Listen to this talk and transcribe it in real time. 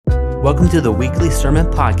Welcome to the weekly sermon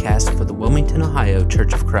podcast for the Wilmington, Ohio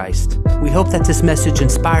Church of Christ. We hope that this message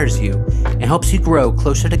inspires you and helps you grow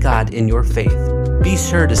closer to God in your faith. Be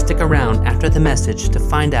sure to stick around after the message to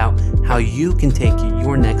find out how you can take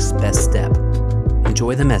your next best step.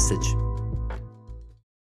 Enjoy the message.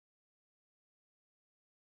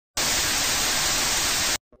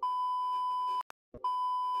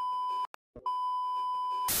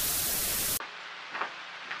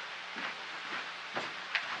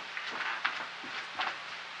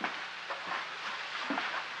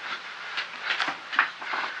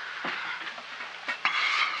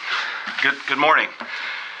 Good morning.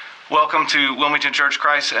 Welcome to Wilmington Church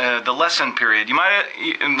Christ, the lesson period.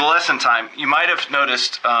 In the lesson time, you might have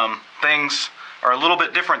noticed things are a little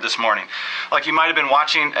bit different this morning. Like you might have been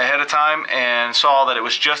watching ahead of time and saw that it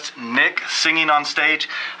was just Nick singing on stage.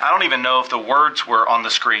 I don't even know if the words were on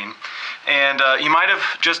the screen. And you might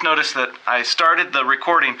have just noticed that I started the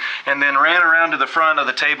recording and then ran around to the front of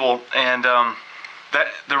the table. And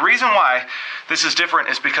the reason why this is different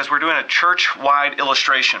is because we're doing a church-wide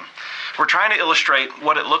illustration. We're trying to illustrate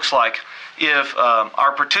what it looks like if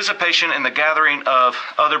our participation in the gathering of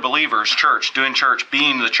other believers, church, doing church,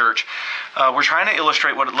 being the church, we're trying to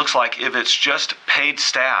illustrate what it looks like if it's just paid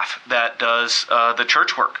staff that does the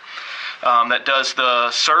church work, that does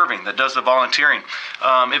the serving, that does the volunteering.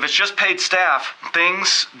 If it's just paid staff,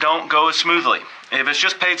 things don't go as smoothly. If it's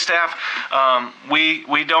just paid staff,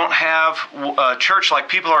 we don't have a church like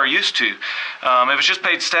people are used to. If it's just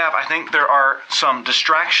paid staff, I think there are some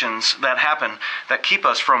distractions that happen that keep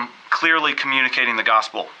us from clearly communicating the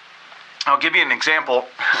gospel. I'll give you an example.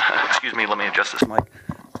 Excuse me, let me adjust this mic.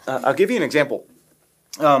 I'll give you an example.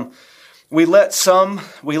 We let some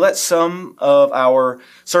of our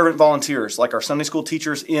servant volunteers, like our Sunday school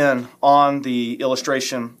teachers, in on the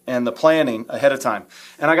illustration and the planning ahead of time.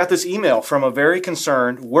 And I got this email from a very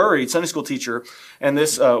concerned, worried Sunday school teacher. And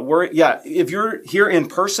this if you're here in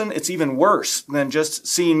person, it's even worse than just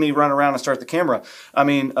seeing me run around and start the camera. I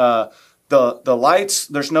mean, the lights,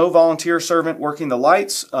 there's no volunteer servant working the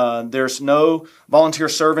lights. There's no volunteer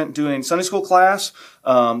servant doing Sunday school class.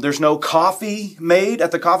 There's no coffee made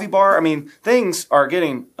at the coffee bar. I mean, things are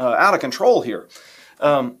getting out of control here.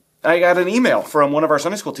 I got an email from one of our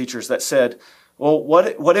Sunday school teachers that said, well,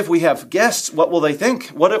 what if we have guests? What will they think?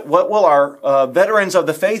 What will our veterans of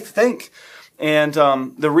the faith think? And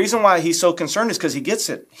the reason why he's so concerned is because he gets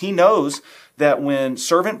it. He knows that when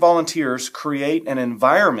servant volunteers create an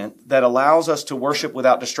environment that allows us to worship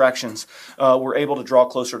without distractions, we're able to draw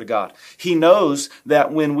closer to God. He knows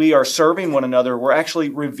that when we are serving one another, we're actually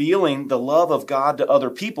revealing the love of God to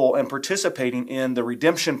other people and participating in the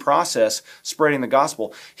redemption process, spreading the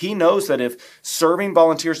gospel. He knows that if serving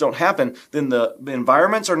volunteers don't happen, then the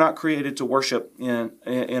environments are not created to worship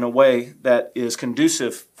in a way that is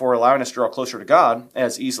conducive for allowing us to draw closer to God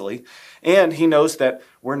as easily. And he knows that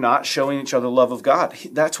we're not showing each other the love of God.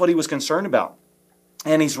 That's what he was concerned about.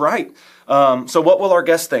 And he's right. So what will our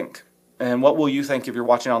guests think? And what will you think if you're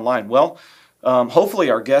watching online? Well, hopefully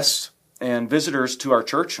our guests and visitors to our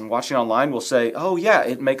church and watching online will say, oh yeah,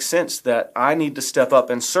 it makes sense that I need to step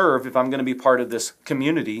up and serve if I'm going to be part of this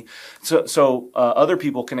community so other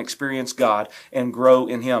people can experience God and grow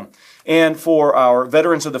in Him. And for our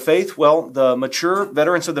veterans of the faith, well, the mature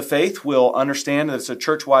veterans of the faith will understand that it's a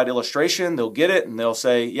church-wide illustration. They'll get it and they'll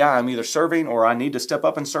say, yeah, I'm either serving or I need to step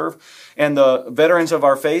up and serve. And the veterans of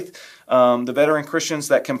our faith, the veteran Christians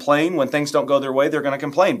that complain when things don't go their way, they're going to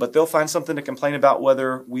complain. But they'll find something to complain about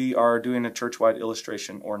whether we are doing a church-wide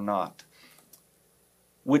illustration or not.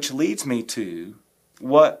 Which leads me to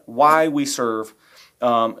why we serve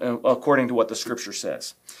according to what the Scripture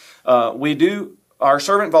says. Our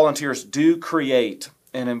servant volunteers do create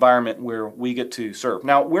an environment where we get to serve.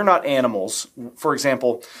 Now, we're not animals. For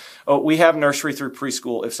example, we have nursery through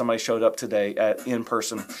preschool if somebody showed up today in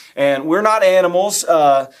person. And we're not animals.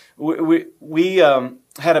 We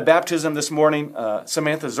had a baptism this morning,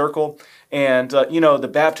 Samantha Zirkle. And, the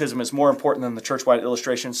baptism is more important than the church-wide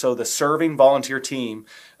illustration. So the serving volunteer team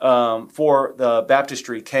for the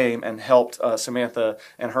baptistry came and helped Samantha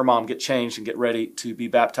and her mom get changed and get ready to be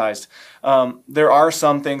baptized. There are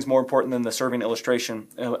some things more important than the serving illustration,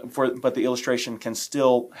 but the illustration can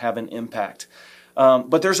still have an impact.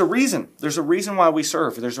 But there's a reason. There's a reason why we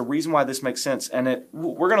serve. There's a reason why this makes sense. And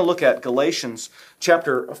we're going to look at Galatians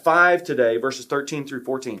chapter 5 today, verses 13 through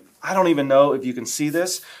 14. I don't even know if you can see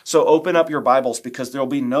this, so open up your Bibles because there will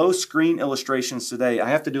be no screen illustrations today. I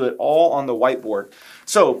have to do it all on the whiteboard.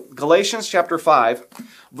 So Galatians chapter 5,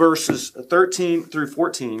 verses 13 through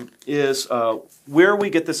 14 is where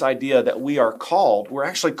we get this idea that we're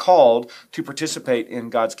actually called to participate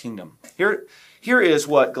in God's kingdom. Here is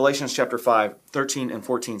what Galatians chapter 5, 13 and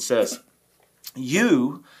 14 says.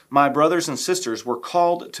 You, my brothers and sisters, were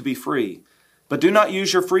called to be free, but do not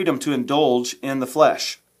use your freedom to indulge in the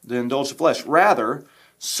flesh. Rather,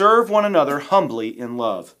 serve one another humbly in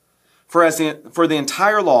love. For the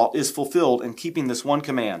entire law is fulfilled in keeping this one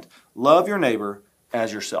command, love your neighbor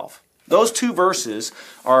as yourself. Those two verses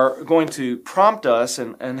are going to prompt us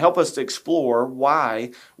and help us to explore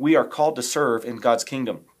why we are called to serve in God's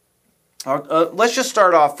kingdom. Let's just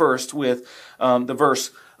start off first with the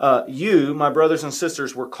verse, you, my brothers and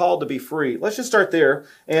sisters, were called to be free. Let's just start there,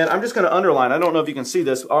 and I'm just going to underline. I don't know if you can see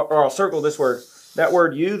this, or I'll circle this word. That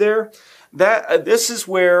word you there, this is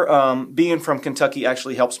where being from Kentucky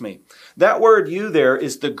actually helps me. That word you there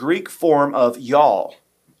is the Greek form of y'all.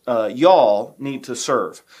 Y'all need to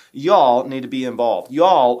serve. Y'all need to be involved.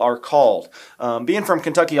 Y'all are called. Being from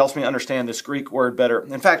Kentucky helps me understand this Greek word better.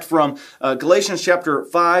 In fact, from Galatians chapter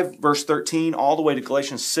 5, verse 13, all the way to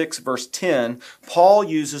Galatians 6, verse 10, Paul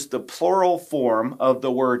uses the plural form of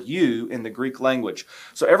the word you in the Greek language.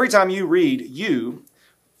 So every time you read you,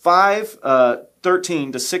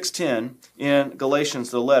 5:13 to 6:10 in Galatians,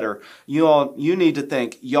 the letter, you need to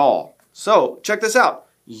think y'all. So check this out.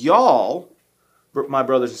 Y'all, my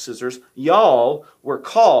brothers and sisters, y'all were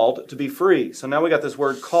called to be free. So now we got this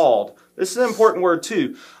word called. This is an important word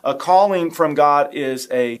too. A calling from God is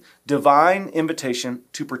a divine invitation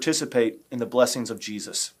to participate in the blessings of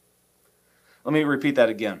Jesus. Let me repeat that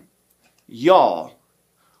again. Y'all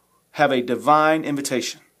have a divine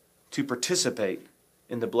invitation to participate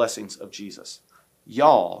in the blessings of Jesus.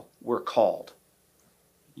 Y'all were called.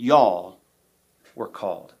 Y'all were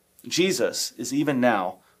called. Jesus is even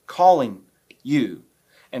now calling you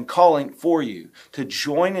and calling for you to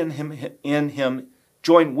join with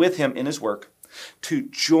him in his work, to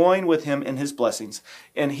join with him in his blessings.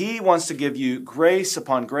 And he wants to give you grace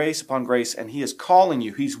upon grace upon grace, and he is calling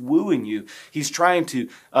you. He's wooing you. He's trying to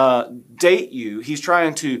date you. He's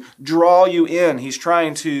trying to draw you in. He's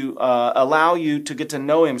trying to allow you to get to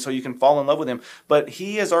know him so you can fall in love with him. But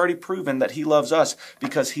he has already proven that he loves us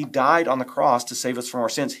because he died on the cross to save us from our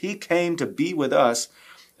sins. He came to be with us,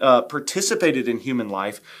 participated in human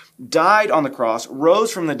life, died on the cross,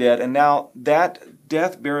 rose from the dead, and now that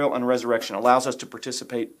death, burial, and resurrection allows us to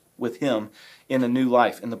participate with him in a new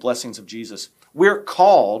life, in the blessings of Jesus. We're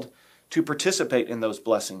called to participate in those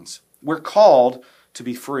blessings. We're called to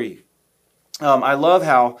be free. I love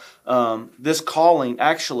how this calling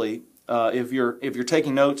actually, if you're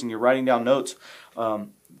taking notes and you're writing down notes,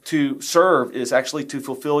 to serve is actually to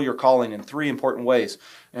fulfill your calling in three important ways.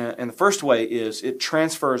 And the first way is it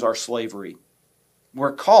transfers our slavery.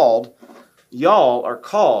 We're called, y'all are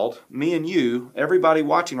called, me and you, everybody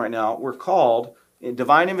watching right now, we're called, a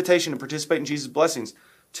divine invitation to participate in Jesus' blessings,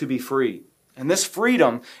 to be free. And this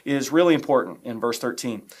freedom is really important in verse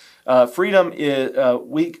 13. Freedom is,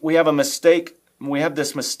 we have a mistake. We have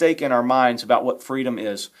this mistake in our minds about what freedom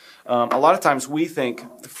is. A lot of times we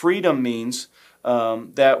think freedom means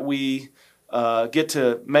that we get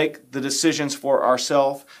to make the decisions for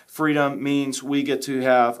ourselves. Freedom means we get to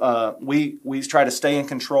have, we try to stay in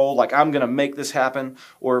control, like I'm going to make this happen.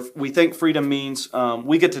 Or we think freedom means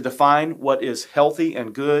we get to define what is healthy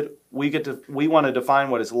and good. We want to define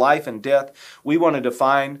what is life and death. We want to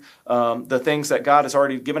define the things that God has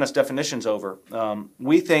already given us definitions over.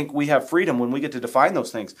 We think we have freedom when we get to define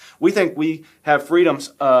those things. We think we have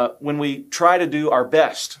freedoms when we try to do our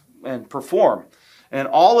best and perform. And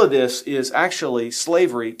all of this is actually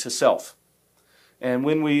slavery to self. And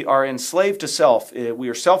when we are enslaved to self, we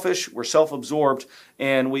are selfish, we're self-absorbed,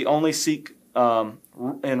 and we only seek,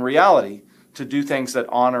 in reality, to do things that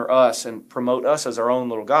honor us and promote us as our own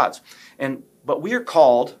little gods. But we are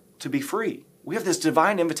called to be free. We have this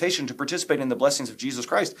divine invitation to participate in the blessings of Jesus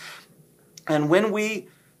Christ. And when we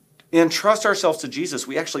entrust ourselves to Jesus,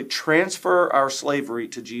 we actually transfer our slavery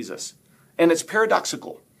to Jesus. And it's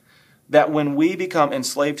paradoxical that when we become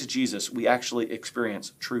enslaved to Jesus, we actually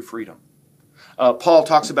experience true freedom. Paul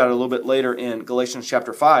talks about it a little bit later in Galatians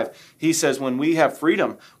chapter 5. He says when we have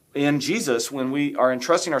freedom in Jesus, when we are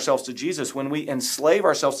entrusting ourselves to Jesus, when we enslave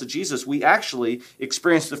ourselves to Jesus, we actually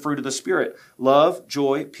experience the fruit of the Spirit: love,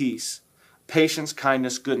 joy, peace, patience,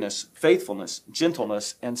 kindness, goodness, faithfulness,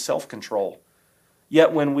 gentleness, and self-control.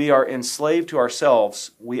 Yet when we are enslaved to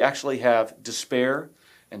ourselves, we actually have despair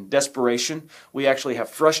and desperation. We actually have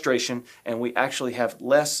frustration, and we actually have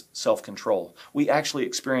less self-control. We actually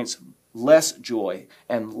experience less joy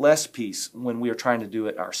and less peace when we are trying to do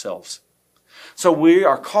it ourselves. So we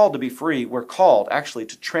are called to be free. We're called actually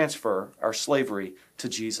to transfer our slavery to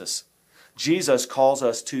Jesus. Jesus calls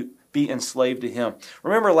us to be enslaved to him.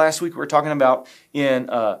 Remember last week we were talking about in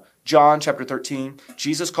John chapter 13,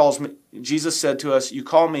 Jesus said to us, you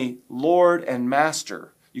call me Lord and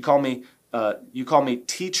Master. You call me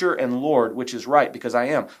teacher and Lord, which is right, because I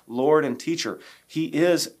am Lord and teacher. He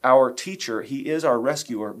is our teacher. He is our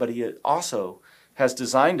rescuer, but he also has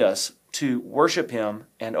designed us to worship him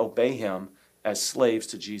and obey him as slaves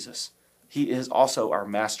to Jesus. He is also our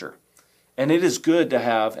master. And it is good to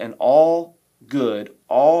have an all good,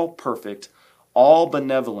 all perfect, all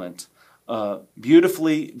benevolent,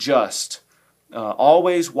 beautifully just,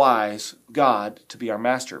 always wise God to be our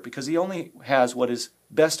master, because he only has what is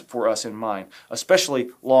best for us in mind, especially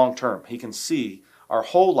long term. He can see our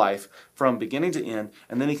whole life from beginning to end,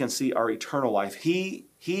 and then he can see our eternal life.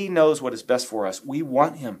 He knows what is best for us. We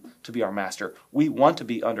want him to be our master. We want to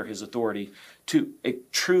be under his authority to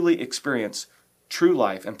truly experience true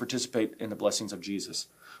life and participate in the blessings of Jesus.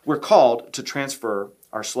 We're called to transfer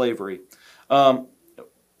our slavery.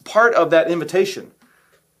 Part of that invitation,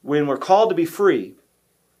 when we're called to be free,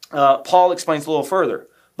 Paul explains a little further.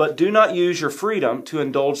 But do not use your freedom to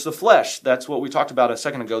indulge the flesh. That's what we talked about a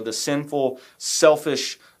second ago, the sinful,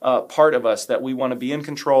 selfish part of us, that we want to be in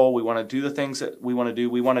control. We want to do the things that we want to do.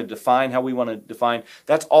 We want to define how we want to define.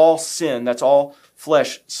 That's all sin. That's all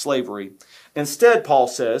flesh slavery. Instead, Paul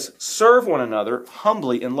says, serve one another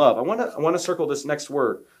humbly in love. I want to circle this next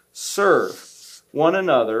word, serve one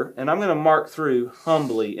another. And I'm going to mark through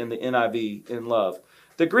humbly in the NIV, in love.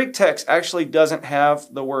 The Greek text actually doesn't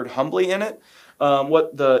have the word humbly in it.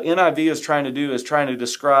 What the NIV is trying to do is trying to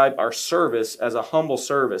describe our service as a humble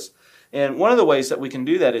service. And one of the ways that we can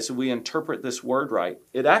do that is if we interpret this word right.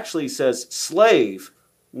 It actually says slave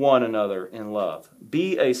one another in love.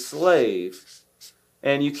 Be a slave.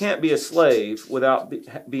 And you can't be a slave without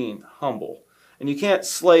being humble. And you can't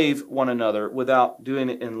slave one another without doing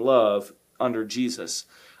it in love under Jesus.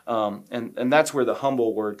 And that's where the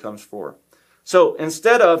humble word comes from. So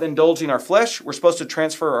instead of indulging our flesh, we're supposed to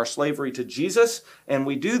transfer our slavery to Jesus, and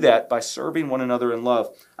we do that by serving one another in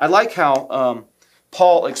love. I like how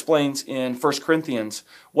Paul explains in 1 Corinthians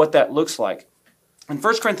what that looks like. In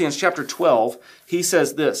 1 Corinthians chapter 12, he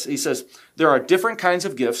says this. He says, there are different kinds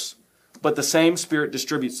of gifts, but the same Spirit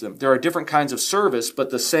distributes them. There are different kinds of service,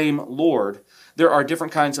 but the same Lord. There are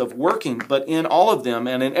different kinds of working, but in all of them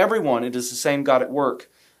and in every one, it is the same God at work.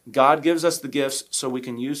 God gives us the gifts so we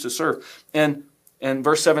can use to serve. And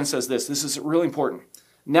verse 7 says this. This is really important.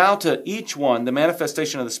 Now to each one, the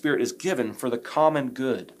manifestation of the Spirit is given for the common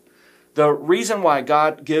good. The reason why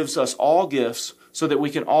God gives us all gifts so that we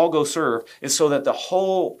can all go serve is so that the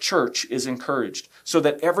whole church is encouraged, so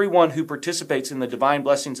that everyone who participates in the divine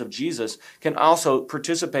blessings of Jesus can also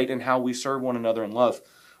participate in how we serve one another in love.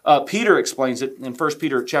 Peter explains it in 1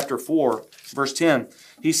 Peter chapter 4, verse 10.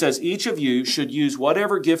 He says, each of you should use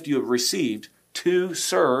whatever gift you have received to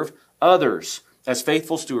serve others as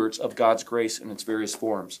faithful stewards of God's grace in its various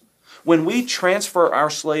forms. When we transfer our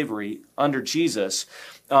slavery under Jesus,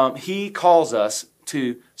 he calls us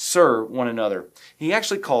to serve one another. He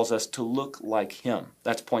actually calls us to look like him.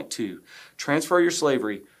 That's point 2. Transfer your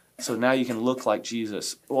slavery so now you can look like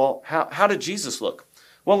Jesus. Well, how did Jesus look?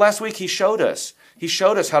 Well, last week he showed us. He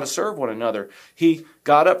showed us how to serve one another. He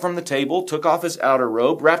got up from the table, took off his outer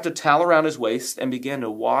robe, wrapped a towel around his waist, and began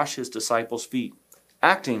to wash his disciples' feet,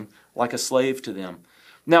 acting like a slave to them.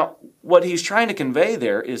 Now, what he's trying to convey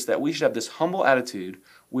there is that we should have this humble attitude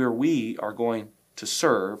where we are going to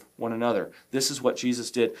serve one another. This is what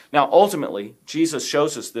Jesus did. Now, ultimately, Jesus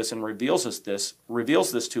shows us this and reveals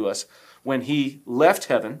this to us when he left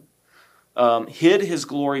heaven, hid his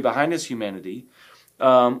glory behind his humanity,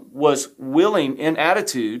 was willing in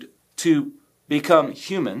attitude to become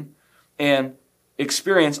human and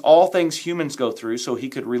experience all things humans go through so he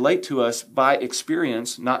could relate to us by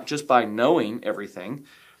experience, not just by knowing everything.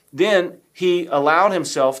 Then he allowed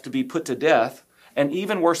himself to be put to death, and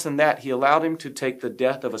even worse than that, he allowed him to take the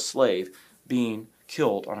death of a slave being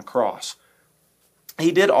killed on a cross.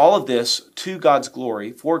 He did all of this to God's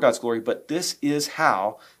glory, for God's glory, but this is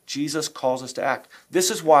how Jesus calls us to act. This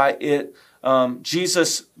is why the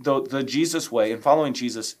Jesus way and following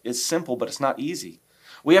Jesus is simple, but it's not easy.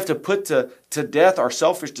 We have to put to death our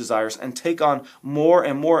selfish desires and take on more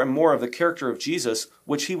and more and more of the character of Jesus,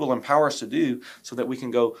 which he will empower us to do so that we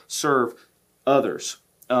can go serve others.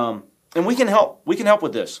 And we can help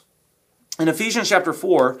with this. In Ephesians chapter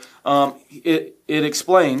 4, it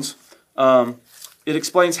explains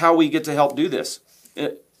how we get to help do this.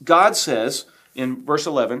 God says in verse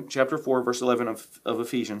 11, chapter 4, verse 11 of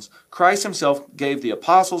Ephesians, Christ himself gave the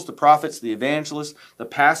apostles, the prophets, the evangelists, the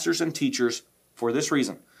pastors and teachers for this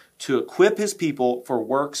reason, to equip his people for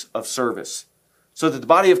works of service, so that the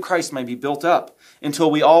body of Christ may be built up until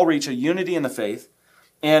we all reach a unity in the faith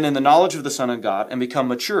and in the knowledge of the Son of God, and become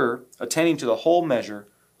mature, attaining to the whole measure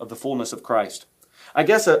of the fullness of Christ. I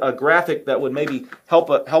guess a graphic that would maybe help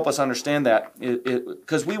us understand that,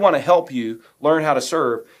 because we want to help you learn how to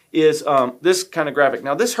serve, is this kind of graphic.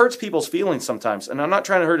 Now, this hurts people's feelings sometimes, and I'm not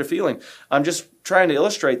trying to hurt a feeling. I'm just trying to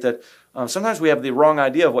illustrate that sometimes we have the wrong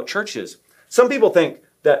idea of what church is. Some people think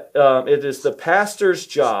that it is the pastor's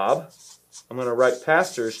job, I'm going to write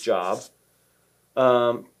pastor's job,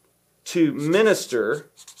 to minister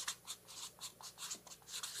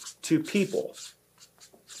to people.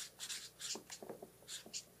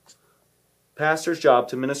 Pastor's job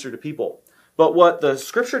to minister to people. But what the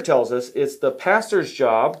Scripture tells us, it's the pastor's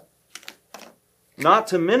job not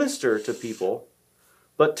to minister to people,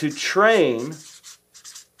 but to train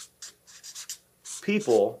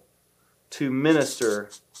people to minister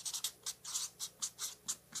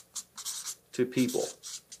to people.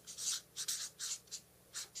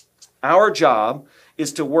 Our job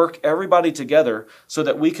is to work everybody together so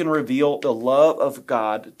that we can reveal the love of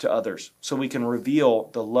God to others, so we can reveal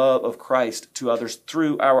the love of Christ to others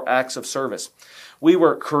through our acts of service. We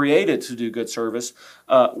were created to do good service,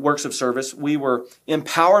 works of service. We were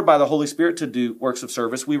empowered by the Holy Spirit to do works of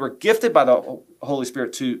service. We were gifted by the Holy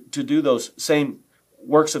Spirit to do those same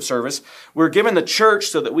works of service. We're given the church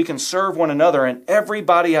so that we can serve one another, and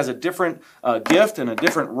everybody has a different gift and a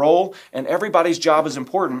different role, and everybody's job is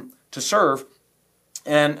important to serve.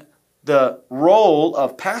 And the role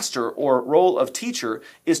of pastor or role of teacher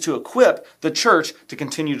is to equip the church to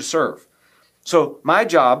continue to serve. So my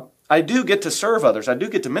job, I do get to serve others. I do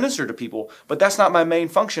get to minister to people, but that's not my main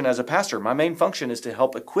function as a pastor. My main function is to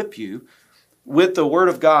help equip you with the Word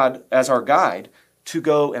of God as our guide to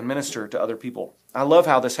go and minister to other people. I love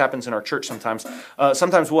how this happens in our church sometimes.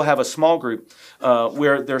 Sometimes we'll have a small group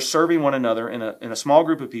where they're serving one another in a small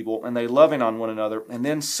group of people, and they're loving on one another, and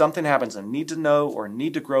then something happens, a need to know or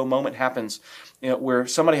need to grow moment happens, where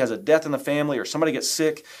somebody has a death in the family or somebody gets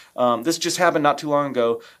sick. This just happened not too long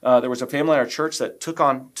ago. There was a family in our church that took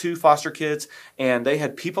on 2 foster kids, and they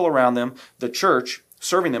had people around them, the church,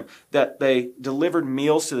 serving them, that they delivered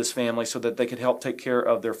meals to this family so that they could help take care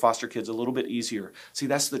of their foster kids a little bit easier. See,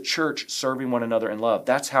 that's the church serving one another in love.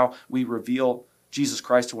 That's how we reveal Jesus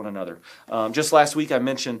Christ to one another. Just last week I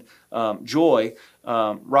mentioned Joy.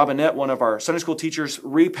 Robinette, one of our Sunday school teachers,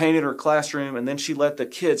 repainted her classroom, and then she let the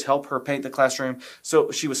kids help her paint the classroom. So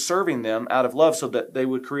she was serving them out of love so that they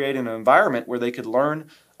would create an environment where they could learn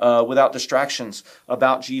without distractions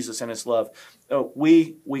about Jesus and His love.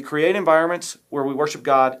 We create environments where we worship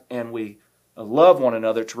God and we love one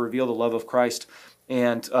another to reveal the love of Christ.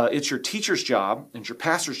 And it's your teacher's job and your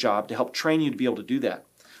pastor's job to help train you to be able to do that,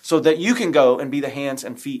 so that you can go and be the hands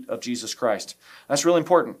and feet of Jesus Christ. That's really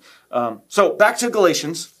important. So back to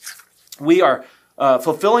Galatians. We are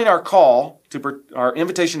fulfilling our call, our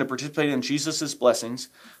invitation to participate in Jesus' blessings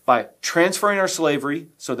by transferring our slavery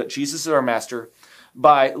so that Jesus is our master,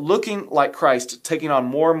 by looking like Christ, taking on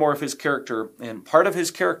more and more of His character. And part of His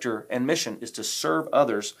character and mission is to serve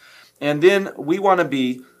others. And then we want to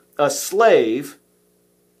be a slave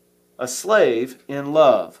in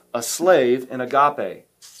love, a slave in agape.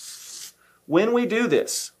 When we do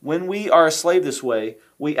this, when we are a slave this way,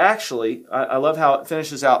 we actually, I love how it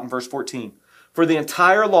finishes out in verse 14. For the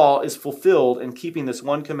entire law is fulfilled in keeping this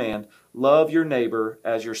one command, love your neighbor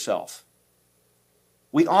as yourself.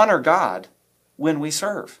 We honor God when we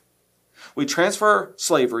serve. We transfer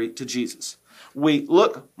slavery to Jesus. We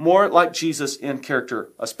look more like Jesus in character,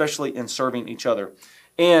 especially in serving each other.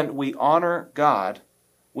 And we honor God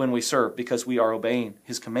when we serve because we are obeying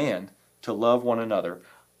His command to love one another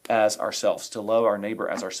as ourselves, to love our neighbor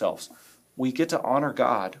as ourselves. We get to honor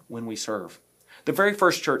God when we serve. The very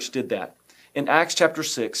first church did that. In Acts chapter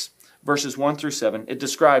 6, verses 1 through 7, it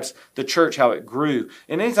describes the church, how it grew.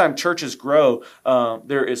 And anytime churches grow,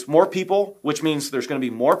 there is more people, which means there's going to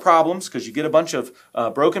be more problems because you get a bunch of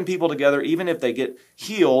broken people together. Even if they get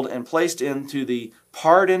healed and placed into the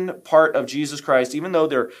pardoned part of Jesus Christ, even though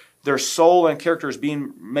their soul and character is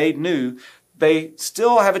being made new, they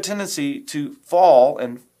still have a tendency to fall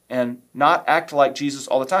and not act like Jesus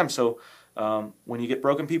all the time. So when you get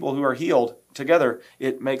broken people who are healed together,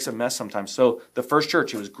 it makes a mess sometimes. So the first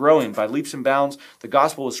church, it was growing by leaps and bounds. The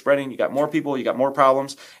gospel was spreading. You got more people, you got more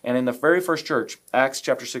problems. And in the very first church, Acts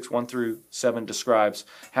chapter 6, 1 through 7 describes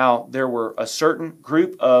how there were a certain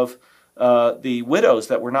group of the widows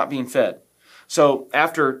that were not being fed. So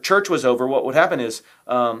after church was over, what would happen is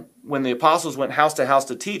when the apostles went house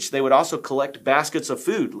to teach, they would also collect baskets of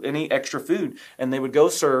food, any extra food, and they would go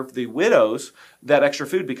serve the widows that extra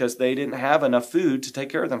food because they didn't have enough food to take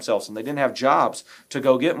care of themselves, and they didn't have jobs to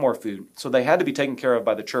go get more food. So they had to be taken care of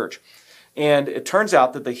by the church. And it turns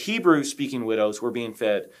out that the Hebrew-speaking widows were being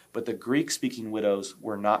fed, but the Greek-speaking widows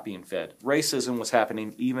were not being fed. Racism was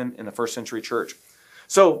happening even in the first century church.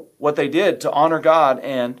 So what they did to honor God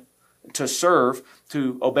and to serve,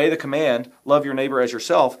 to obey the command, love your neighbor as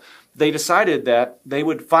yourself, they decided that they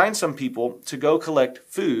would find some people to go collect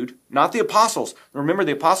food, not the apostles. Remember,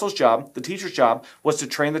 the apostles' job, the teacher's job, was to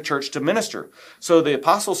train the church to minister. So the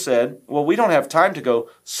apostles said, well, we don't have time to go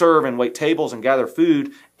serve and wait tables and gather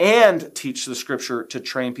food and teach the scripture to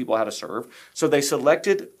train people how to serve. So they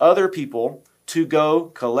selected other people to go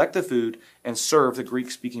collect the food and serve the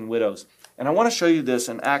Greek-speaking widows. And I want to show you this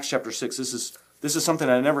in Acts chapter 6. This is something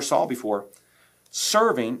I never saw before.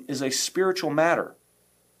 Serving is a spiritual matter.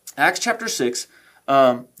 Acts chapter 6,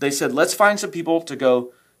 they said, let's find some people to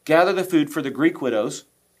go gather the food for the Greek widows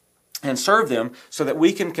and serve them so that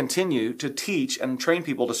we can continue to teach and train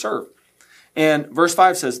people to serve. And verse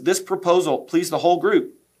 5 says, this proposal pleased the whole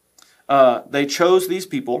group. They chose these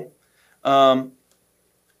people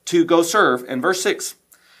to go serve. And verse 6,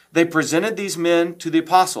 they presented these men to the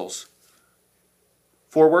apostles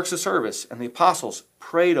for works of service, and the apostles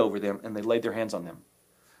prayed over them and they laid their hands on them.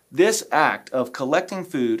 This act of collecting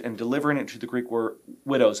food and delivering it to the Greek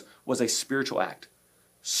widows was a spiritual act.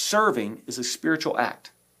 Serving is a spiritual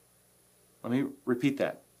act. Let me repeat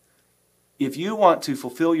that. If you want to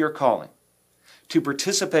fulfill your calling, to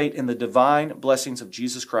participate in the divine blessings of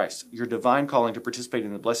Jesus Christ, your divine calling to participate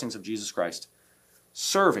in the blessings of Jesus Christ,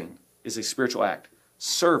 serving is a spiritual act.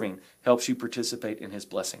 Serving helps you participate in his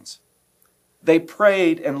blessings. They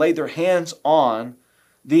prayed and laid their hands on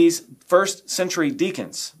these first century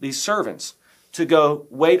deacons, these servants, to go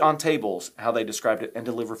wait on tables, how they described it, and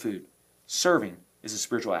deliver food. Serving is a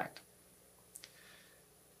spiritual act.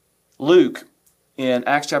 Luke, in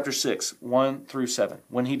Acts chapter 6, 1 through 7,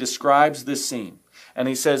 when he describes this scene, and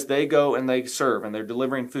he says they go and they serve and they're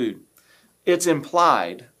delivering food, it's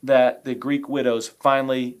implied that the Greek widows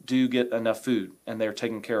finally do get enough food and they're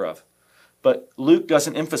taken care of. But Luke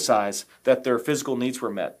doesn't emphasize that their physical needs were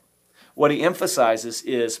met. What he emphasizes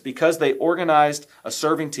is because they organized a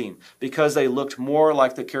serving team, because they looked more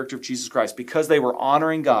like the character of Jesus Christ, because they were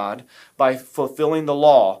honoring God by fulfilling the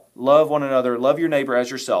law, love one another, love your neighbor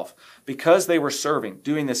as yourself, because they were serving,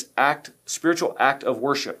 doing this spiritual act of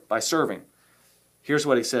worship by serving. Here's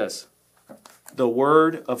what he says. The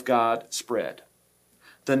word of God spread.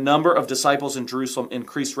 The number of disciples in Jerusalem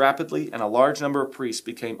increased rapidly, and a large number of priests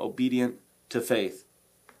became obedient to faith.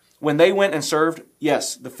 When they went and served,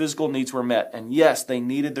 yes, the physical needs were met. And yes, they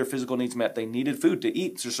needed their physical needs met. They needed food to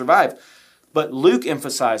eat, to survive. But Luke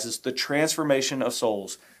emphasizes the transformation of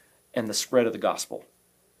souls and the spread of the gospel.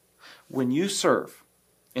 When you serve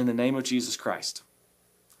in the name of Jesus Christ,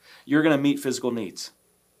 you're going to meet physical needs.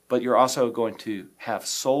 But you're also going to have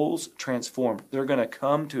souls transformed. They're going to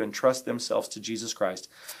come to entrust themselves to Jesus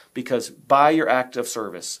Christ because by your act of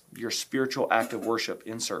service, your spiritual act of worship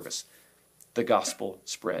in service, the gospel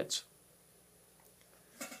spreads.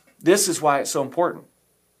 This is why it's so important.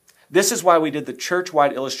 This is why we did the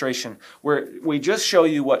church-wide illustration where we just show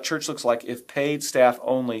you what church looks like if paid staff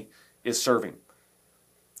only is serving.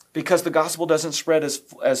 Because the gospel doesn't spread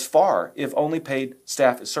as far if only paid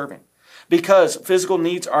staff is serving. Because physical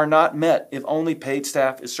needs are not met if only paid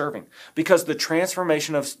staff is serving. Because the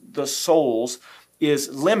transformation of the souls is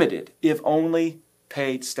limited if only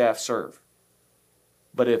paid staff serve.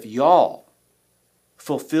 But if y'all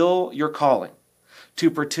fulfill your calling to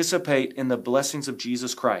participate in the blessings of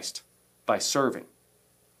Jesus Christ by serving,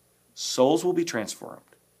 souls will be transformed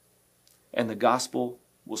and the gospel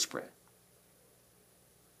will spread.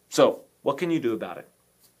 So, what can you do about it?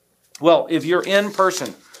 Well, if you're in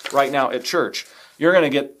person right now at church, you're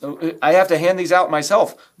going to get, I have to hand these out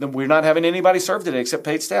myself. We're not having anybody serve today except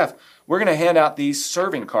paid staff. We're going to hand out these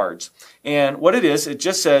serving cards. And what it is, it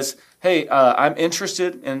just says, hey, I'm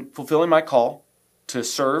interested in fulfilling my call to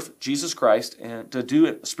serve Jesus Christ and to do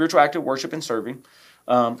a spiritual act of worship and serving.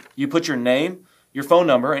 You put your name, your phone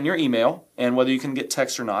number, and your email, and whether you can get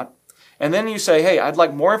text or not. And then you say, hey, I'd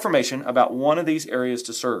like more information about one of these areas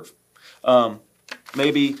to serve.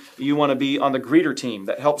 Maybe you want to be on the greeter team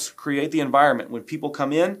that helps create the environment. When people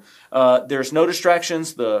come in, there's no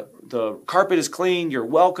distractions. The carpet is clean. You're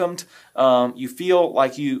welcomed. You feel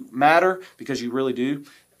like you matter because you really do.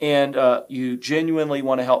 And you genuinely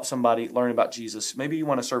want to help somebody learn about Jesus. Maybe you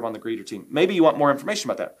want to serve on the greeter team. Maybe you want more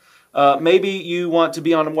information about that. Maybe you want to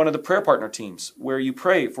be on one of the prayer partner teams where you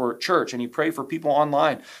pray for church and you pray for people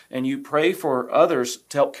online and you pray for others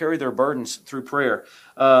to help carry their burdens through prayer.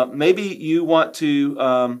 Maybe you want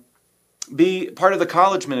to be part of the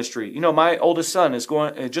college ministry. You know, my oldest son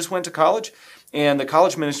just went to college, And the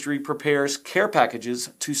college ministry prepares care packages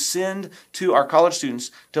to send to our college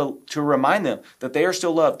students to remind them that they are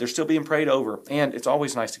still loved, they're still being prayed over, and it's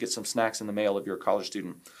always nice to get some snacks in the mail if you're a college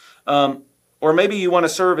student. Or maybe you want to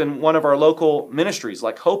serve in one of our local ministries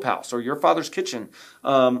like Hope House or Your Father's Kitchen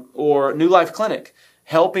or New Life Clinic,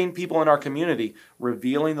 helping people in our community,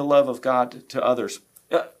 revealing the love of God to others.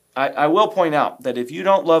 I will point out that if you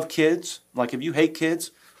don't love kids, like if you hate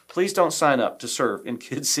kids, please don't sign up to serve in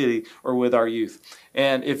Kid City or with our youth.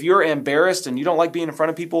 And if you're embarrassed and you don't like being in front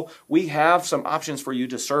of people, we have some options for you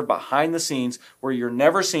to serve behind the scenes where you're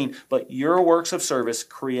never seen, but your works of service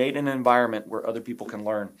create an environment where other people can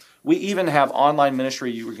learn. We even have online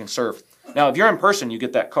ministry you can serve. Now, if you're in person, you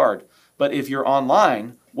get that card. But if you're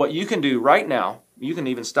online, what you can do right now, you can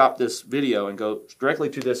even stop this video and go directly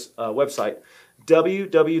to this website,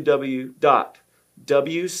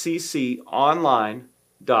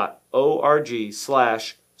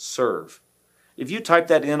 www.wcconline.org/serve. If you type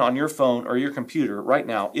that in on your phone or your computer right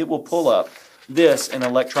now, it will pull up this in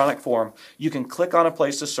electronic form. You can click on a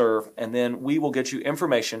place to serve, and then we will get you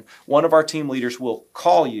information. One of our team leaders will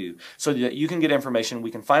call you so that you can get information.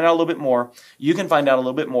 We can find out a little bit more. You can find out a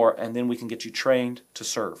little bit more, and then we can get you trained to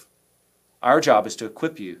serve. Our job is to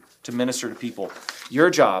equip you to minister to people. Your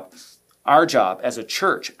job, our job as a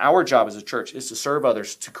church, is to serve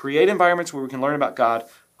others, to create environments where we can learn about God,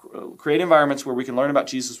 create environments where we can learn about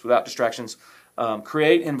Jesus without distractions,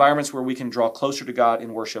 create environments where we can draw closer to God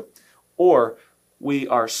in worship, or we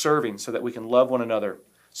are serving so that we can love one another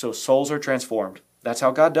so souls are transformed. That's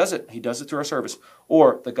how God does it. He does it through our service.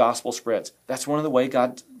 Or the gospel spreads. That's one of the ways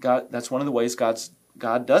God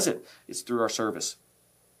does it. It's through our service.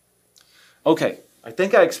 Okay, I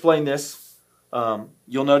think I explained this.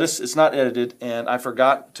 You'll notice it's not edited, and I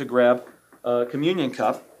forgot to grab a communion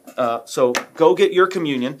cup. So go get your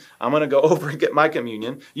communion. I'm going to go over and get my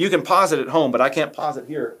communion. You can pause it at home, but I can't pause it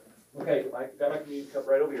here. Okay, I got my communion cup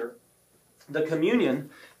right over here. The communion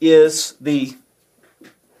is the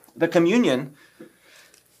communion.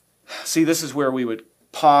 See, this is where we would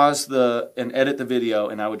pause and edit the video,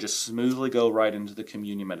 and I would just smoothly go right into the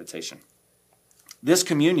communion meditation. This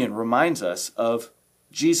communion reminds us of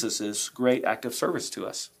Jesus' great act of service to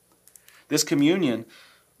us. This communion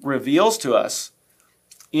reveals to us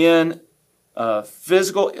in a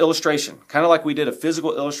physical illustration, kind of like we did a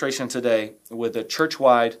physical illustration today with a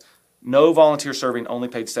church-wide, no volunteer serving, only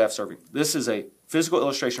paid staff serving. This is a physical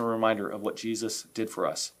illustration reminder of what Jesus did for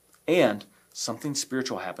us. And something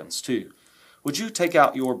spiritual happens too. Would you take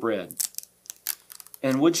out your bread?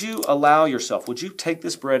 And would you take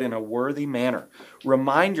this bread in a worthy manner?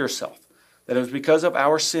 Remind yourself that it was because of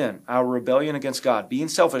our sin, our rebellion against God, being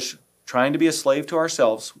selfish, trying to be a slave to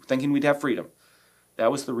ourselves, thinking we'd have freedom.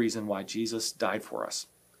 That was the reason why Jesus died for us.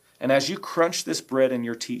 And as you crunch this bread in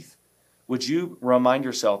your teeth, would you remind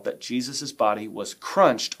yourself that Jesus' body was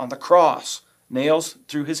crunched on the cross, nails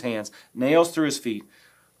through his hands, nails through his feet.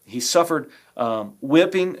 He suffered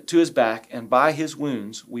whipping to his back, and by his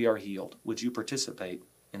wounds we are healed. Would you participate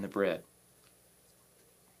in the bread?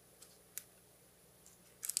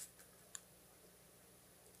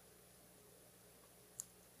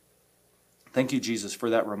 Thank you, Jesus, for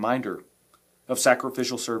that reminder of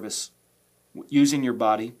sacrificial service, using your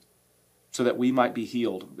body so that we might be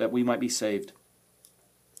healed, that we might be saved.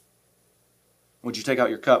 Would you take out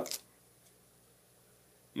your cup?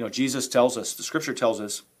 You know, Jesus tells us, the Scripture tells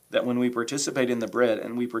us, that when we participate in the bread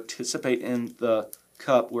and we participate in the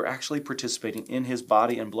cup, we're actually participating in his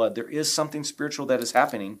body and blood. There is something spiritual that is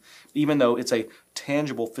happening, even though it's a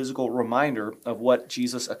tangible, physical reminder of what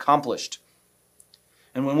Jesus accomplished.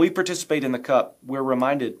 And when we participate in the cup, we're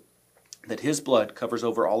reminded that his blood covers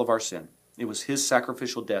over all of our sin. It was his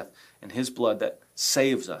sacrificial death and his blood that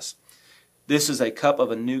saves us. This is a cup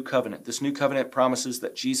of a new covenant. This new covenant promises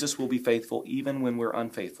that Jesus will be faithful even when we're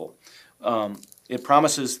unfaithful. It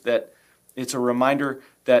promises that it's a reminder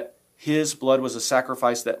that his blood was a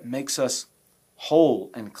sacrifice that makes us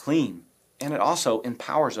whole and clean. And it also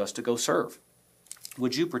empowers us to go serve.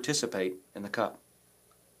 Would you participate in the cup?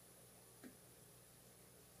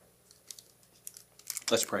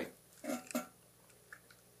 Let's pray.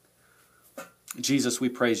 Jesus, we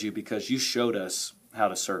praise you because you showed us how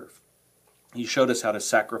to serve. You showed us how to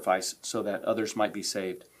sacrifice so that others might be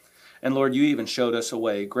saved. And Lord, you even showed us a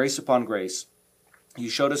way, grace upon grace. You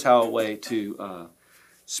showed us how a way to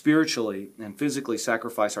spiritually and physically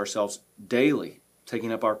sacrifice ourselves daily,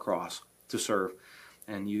 taking up our cross to serve.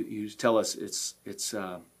 And you tell us it's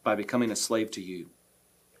by becoming a slave to you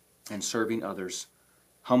and serving others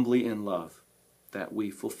humbly in love that we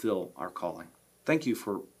fulfill our calling. Thank you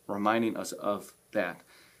for reminding us of that.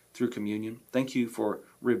 through communion. Thank you for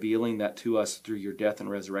revealing that to us through your death and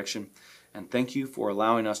resurrection. And thank you for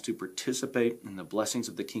allowing us to participate in the blessings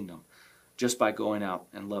of the kingdom just by going out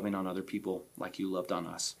and loving on other people like you loved on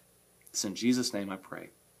us. It's in Jesus' name I pray.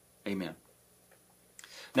 Amen.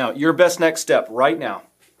 Now, your best next step right now,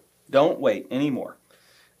 don't wait anymore.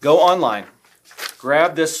 Go online,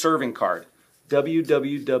 grab this serving card,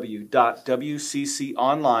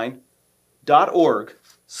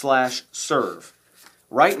 www.wcconline.org/serve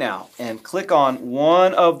right now, and click on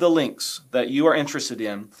one of the links that you are interested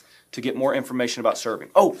in to get more information about serving.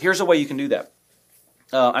 Oh, here's a way you can do that.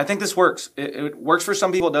 I think this works. It works for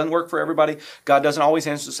some people. It doesn't work for everybody. God doesn't always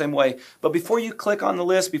answer the same way. But before you click on the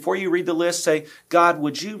list, before you read the list, say, God,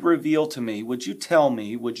 would you reveal to me, would you tell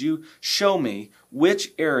me, would you show me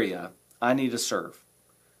which area I need to serve?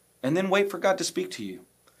 And then wait for God to speak to you.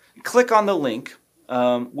 Click on the link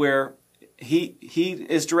where He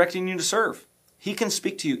is directing you to serve. He can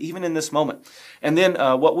speak to you even in this moment. And then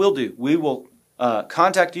what we'll do, we will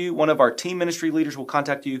contact you. One of our team ministry leaders will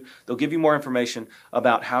contact you. They'll give you more information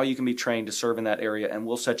about how you can be trained to serve in that area, and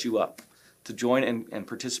we'll set you up to join and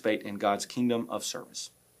participate in God's kingdom of service.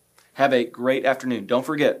 Have a great afternoon. Don't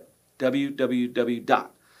forget,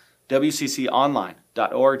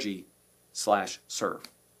 www.wcconline.org/serve.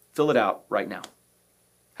 Fill it out right now.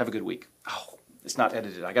 Have a good week. Oh, it's not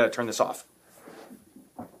edited. I got to turn this off.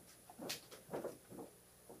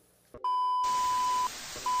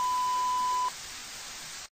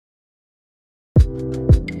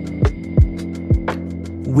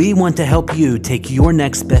 We want to help you take your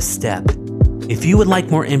next best step. If you would like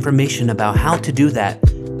more information about how to do that,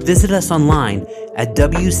 visit us online at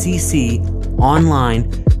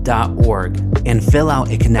wcconline.org and fill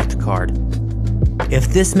out a Connect card.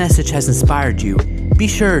 If this message has inspired you, be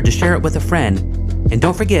sure to share it with a friend, and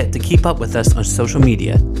don't forget to keep up with us on social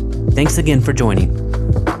media. Thanks again for joining.